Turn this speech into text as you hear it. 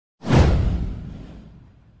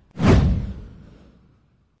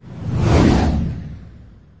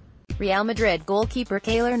Real Madrid goalkeeper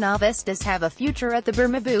Keylor Navas does have a future at the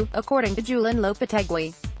Bernabeu, according to Julen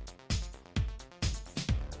Lopetegui.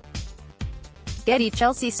 GETTY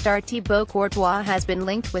Chelsea star Thibaut Courtois has been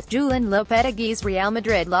linked with Julen Lopetegui's Real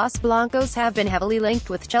Madrid. Los Blancos have been heavily linked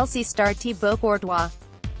with Chelsea star Thibaut Courtois.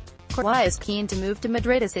 Courtois is keen to move to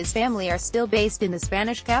Madrid as his family are still based in the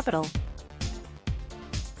Spanish capital.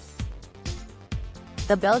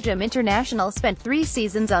 The Belgium international spent 3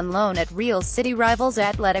 seasons on loan at Real City rivals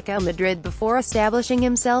Atletico Madrid before establishing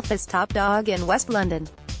himself as top dog in West London.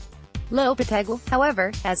 Lopetegui,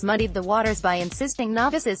 however, has muddied the waters by insisting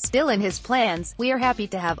Navas is still in his plans. "We are happy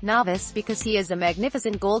to have Navas because he is a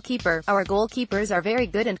magnificent goalkeeper. Our goalkeepers are very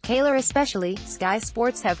good and Keylor especially." Sky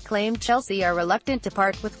Sports have claimed Chelsea are reluctant to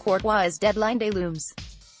part with Courtois as deadline day looms.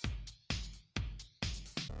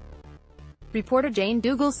 Reporter Jane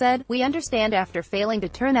Dougal said, "We understand after failing to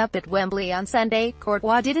turn up at Wembley on Sunday,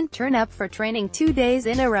 Courtois didn't turn up for training 2 days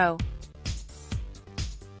in a row.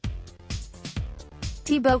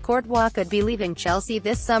 Thibaut Courtois could be leaving Chelsea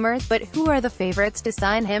this summer, but who are the favourites to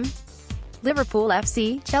sign him?" Liverpool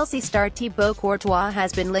FC. Chelsea star Thibaut Courtois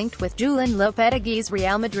has been linked with Julen Lopetegui's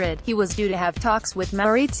Real Madrid. He was due to have talks with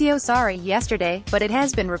Maurizio Sarri yesterday, but it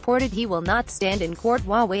has been reported he will not stand in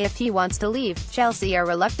Courtois' way if he wants to leave. Chelsea are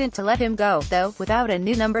reluctant to let him go, though, without a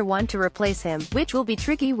new number 1 to replace him, which will be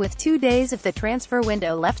tricky with 2 days if the transfer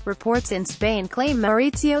window left. Reports in Spain claim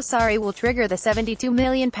Maurizio Sarri will trigger the £72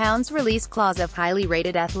 million release clause of highly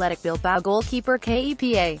rated Athletic Bilbao goalkeeper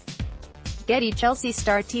KEPA. GETTY Chelsea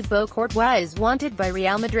star Thibaut Courtois is wanted by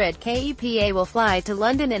Real Madrid. KEPA will fly to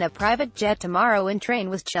London in a private jet tomorrow and train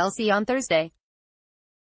with Chelsea on Thursday.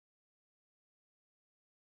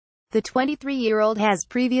 The 23-year-old has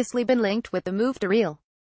previously been linked with the move to Real.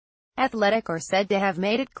 Athletic are said to have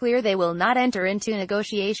made it clear they will not enter into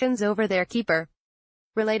negotiations over their keeper.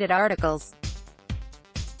 Related articles.